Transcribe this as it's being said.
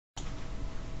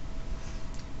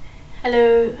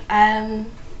Hello, I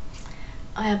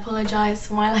apologise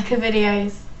for my lack of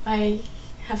videos. I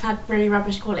have had really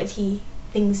rubbish quality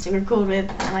things to record with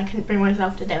and I couldn't bring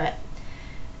myself to do it.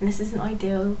 And this isn't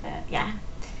ideal, but yeah.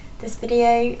 This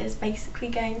video is basically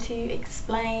going to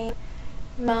explain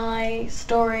my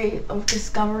story of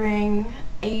discovering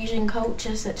Asian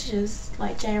culture such as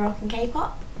like J-rock and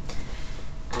K-pop.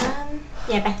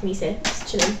 Yeah, Bethany's here, just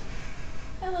chilling.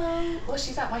 Hello. Well,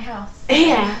 she's at my house.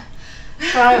 Yeah.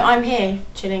 So I'm here,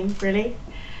 chilling, really.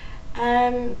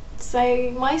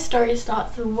 So my story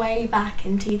starts way back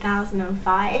in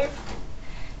 2005.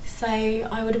 So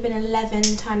I would have been 11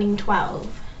 turning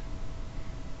 12.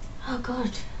 Oh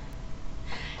god.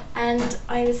 And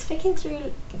I was flicking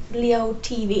through the old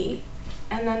TV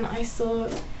and then I saw, I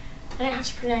don't know how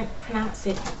to pronounce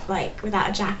it like without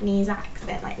a Japanese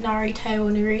accent, like Naruto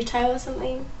or Naruto or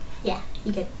something. Yeah,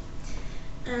 you get it.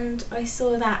 And I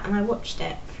saw that and I watched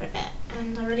it for a bit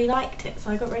and I really liked it,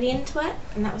 so I got really into it,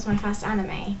 and that was my first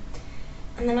anime.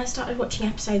 And then I started watching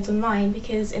episodes online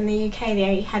because in the UK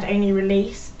they had only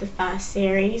released the first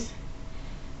series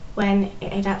when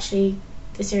it had actually,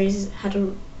 the series had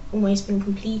almost been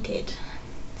completed.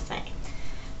 So,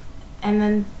 and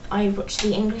then I watched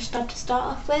the English dub to start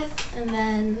off with, and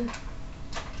then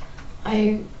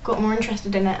I got more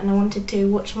interested in it and I wanted to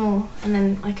watch more, and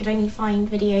then I could only find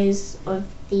videos of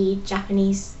the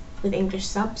Japanese with English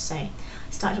subs, so I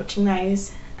started watching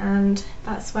those, and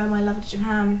that's where my love of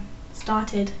Japan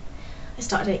started. I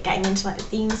started getting into like the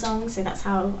theme song, so that's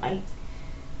how I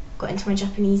got into my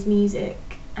Japanese music,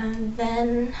 and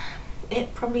then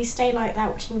it probably stayed like that,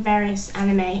 watching various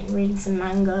anime and reading some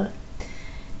manga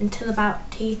until about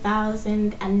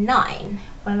 2009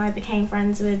 when I became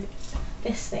friends with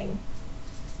this thing.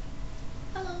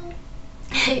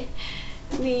 Hello.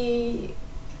 We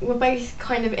were both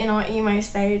kind of in our emo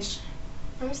stage.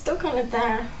 I'm still kind of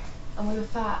there. And we were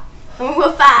fat. And we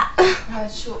were fat. I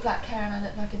had short black hair and I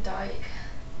looked like a dyke.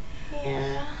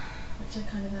 Yeah. Which I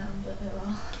kind of am, but oh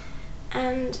well.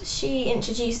 And she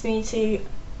introduced me to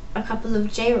a couple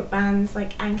of J-rock bands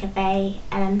like Ancafe,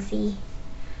 LMC,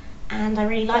 and I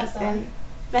really liked them.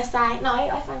 Versailles. No,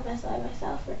 I found Versailles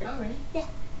myself. Oh really? Yeah.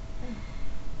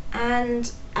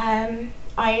 And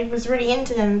I was really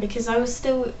into them because I was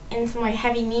still into my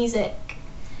heavy music,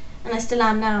 and I still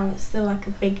am now. It's still like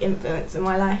a big influence in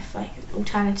my life, like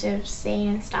alternative scene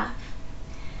and stuff.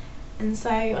 And so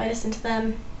I listened to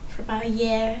them for about a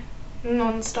year,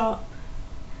 non-stop.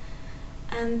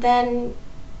 And then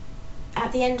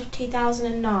at the end of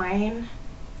 2009,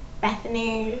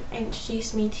 Bethany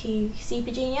introduced me to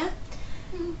Super Junior.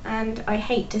 And I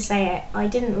hate to say it, I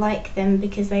didn't like them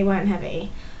because they weren't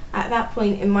heavy. At that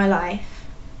point in my life,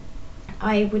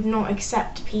 I would not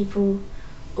accept people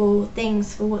or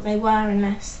things for what they were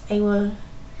unless they were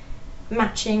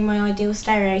matching my ideal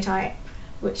stereotype.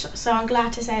 So I'm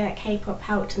glad to say that K-pop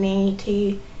helped me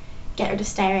to get rid of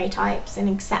stereotypes and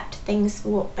accept things for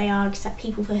what they are, accept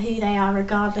people for who they are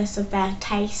regardless of their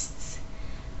tastes,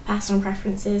 personal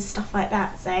preferences, stuff like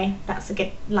that. So that's a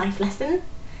good life lesson.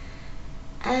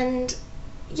 And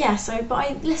yeah, but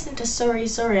I listened to Sorry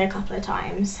Sorry a couple of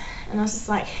times and I was just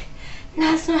like,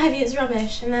 no, it's not heavy, it's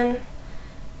rubbish. And then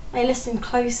I listened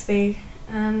closely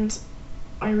and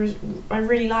I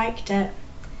really liked it,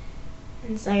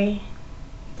 and so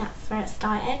that's where it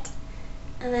started.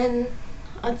 And then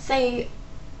I'd say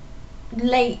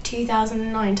late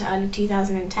 2009 to early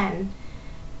 2010,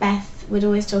 Beth would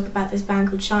always talk about this band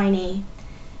called SHINee,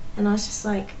 and I was just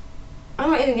like,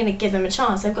 I'm not even going to give them a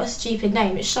chance, they've got a stupid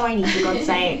name, it's SHINee for God's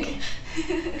sake.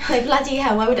 Like bloody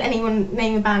hell, why would anyone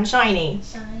name a band SHINee?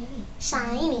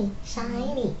 SHINee.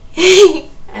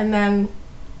 And then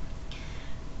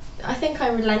I think I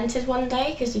relented one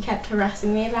day because you kept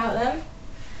harassing me about them.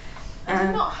 I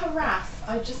did not harass,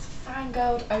 I just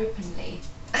fangirled openly.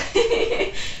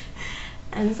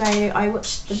 And so I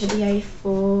watched the video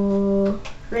for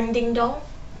Ring Ding Dong.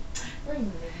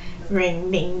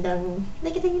 Ring Ding Dong.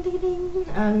 Ding ding ding ding.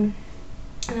 And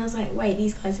I was like, wait,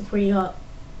 these guys are pretty hot,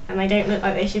 and they don't look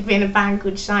like they should be in a band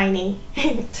called SHINee.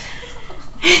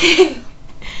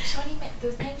 The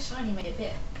name SHINee made it a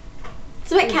bit.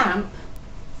 It's a bit camp.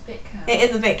 It's a bit camp. It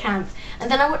is a bit camp.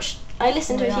 And then I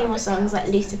listened to a few more songs like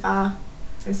Lucifer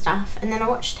and stuff, and then I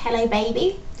watched Hello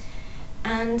Baby.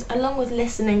 And along with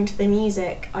listening to the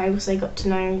music, I also got to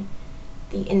know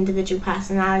the individual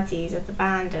personalities of the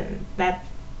band, and they're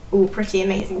all pretty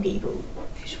amazing people.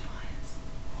 Who's your bias?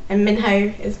 And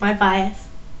Minho is my bias,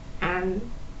 and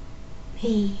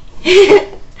he.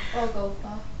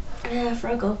 Frogolpa. Yeah,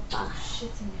 Frogolpa.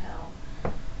 Shitting hell.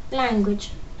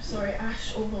 Language. Sorry,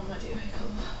 Ash, all on my duo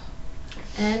colour.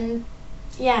 And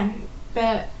yeah,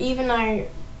 But even though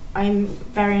I'm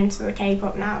very into the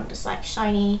K-pop now, just like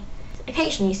SHINee,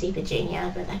 occasionally Super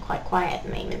Junior, but they're quite quiet at the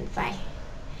moment.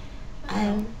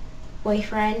 So,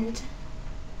 Boyfriend,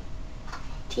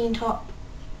 Teen Top,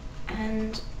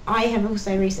 and I have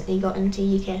also recently got into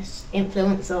UKISS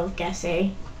influence of Guess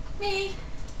Who. Me.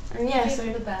 And yeah, Okay, so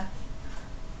for the best.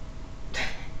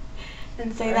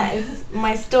 and so that is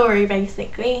my story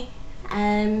basically.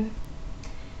 And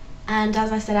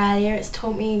as I said earlier, it's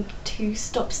taught me to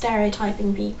stop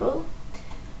stereotyping people.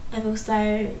 I've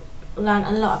also learned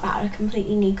a lot about a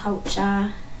completely new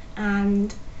culture,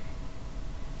 and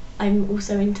I'm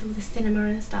also into the cinema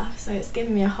and stuff, so it's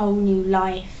given me a whole new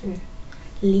life and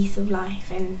lease of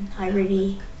life, and I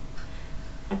really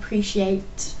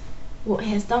appreciate what it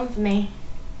has done for me.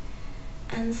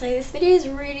 And so this video is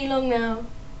really long now,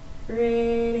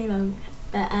 really long,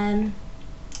 but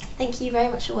thank you very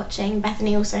much for watching.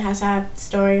 Bethany also has her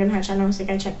story on her channel, so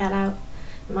go check that out.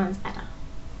 Mine's better.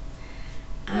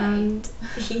 And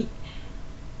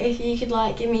if you could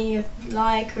like give me a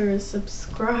like or a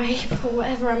subscribe or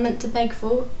whatever I'm meant to beg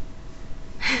for,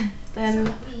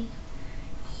 then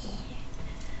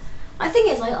I think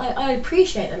it's like I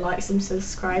appreciate the likes and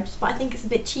subscribes, but I think it's a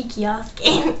bit cheeky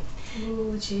asking.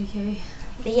 Ooh, cheeky.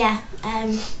 But yeah,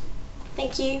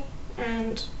 thank you,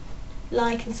 and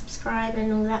like and subscribe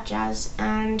and all that jazz,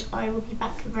 and I will be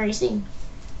back very soon.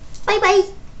 Bye bye.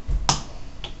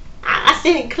 I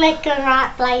didn't click on the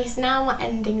right place. Now my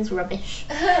ending's rubbish.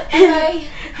 Bye.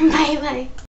 Bye bye.